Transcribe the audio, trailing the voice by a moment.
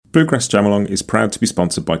Bluegrass Jamalong is proud to be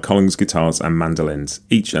sponsored by Collings Guitars and Mandolins,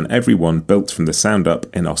 each and every one built from the sound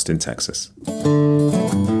up in Austin, Texas.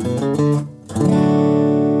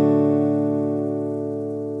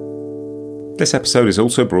 This episode is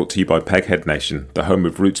also brought to you by Peghead Nation, the home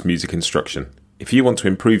of roots music instruction. If you want to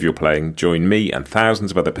improve your playing, join me and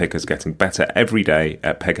thousands of other pickers getting better every day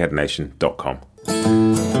at pegheadnation.com.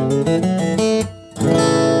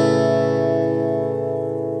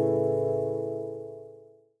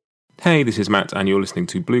 Hey, this is Matt, and you're listening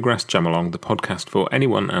to Bluegrass Jamalong, the podcast for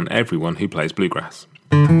anyone and everyone who plays bluegrass.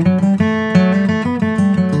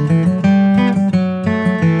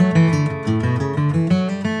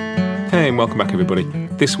 Hey, and welcome back, everybody.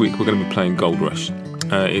 This week we're going to be playing Gold Rush.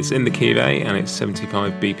 It's in the key of A, and it's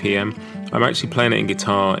 75 BPM. I'm actually playing it in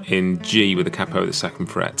guitar in G with the capo at the second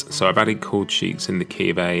fret, so I've added chord sheets in the key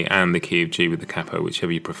of A and the key of G with the capo,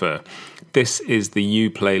 whichever you prefer. This is the You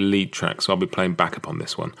Play lead track, so I'll be playing backup on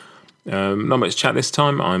this one. Not much chat this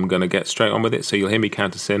time. I'm going to get straight on with it, so you'll hear me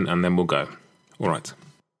count us in and then we'll go. All right.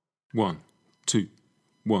 1, 2,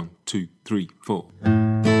 1, 2, 3, 4.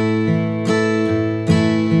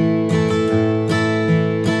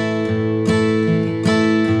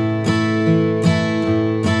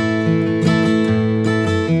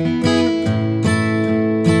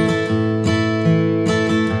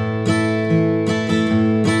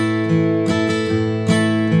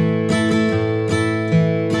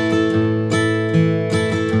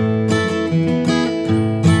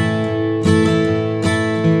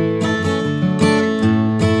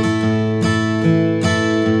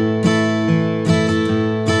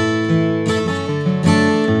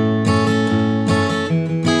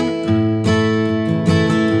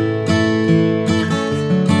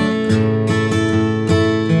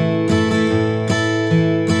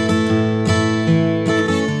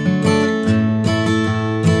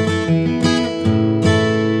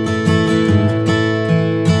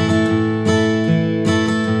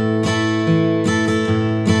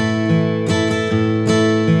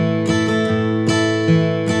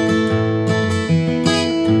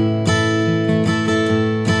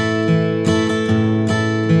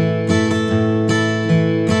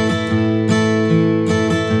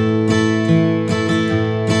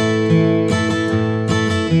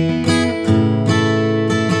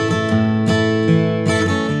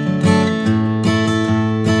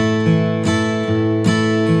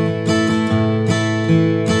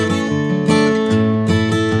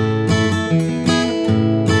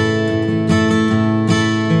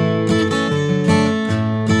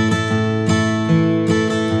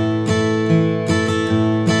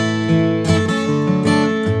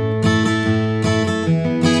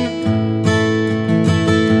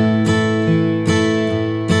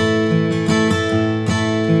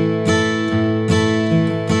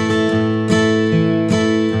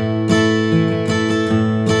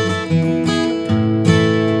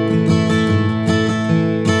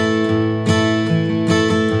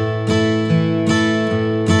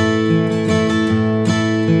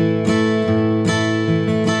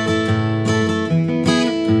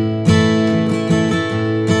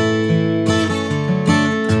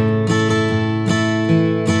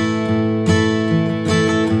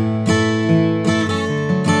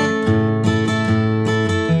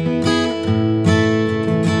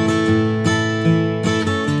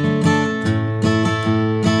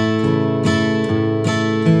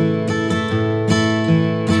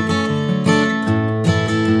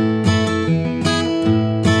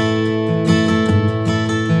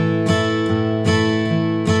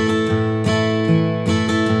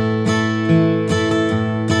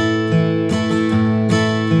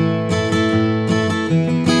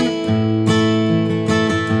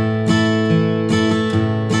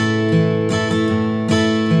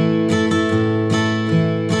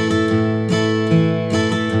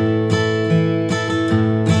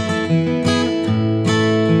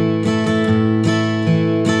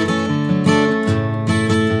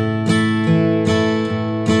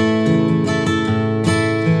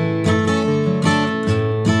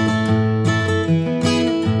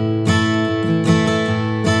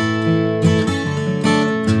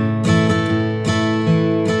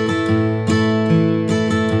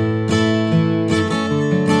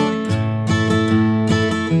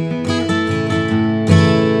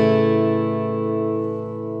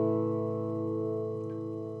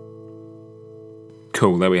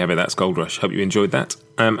 Cool, there we have it. That's Gold Rush. Hope you enjoyed that.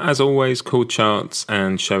 As always, chord charts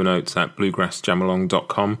and show notes at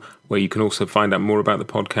bluegrassjamalong.com, where you can also find out more about the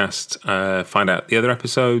podcast, find out the other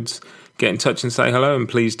episodes, get in touch and say hello, and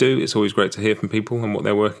please do. It's always great to hear from people and what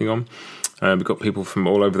they're working on. We've got people from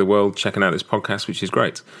all over the world checking out this podcast, which is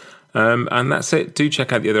great. And that's it. Do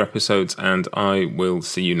check out the other episodes, and I will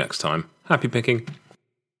see you next time. Happy picking.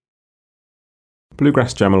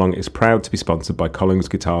 Bluegrass Jamalong is proud to be sponsored by Collings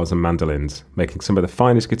Guitars and Mandolins, making some of the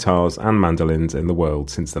finest guitars and mandolins in the world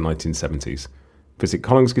since the 1970s. Visit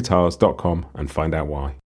collingsguitars.com and find out why.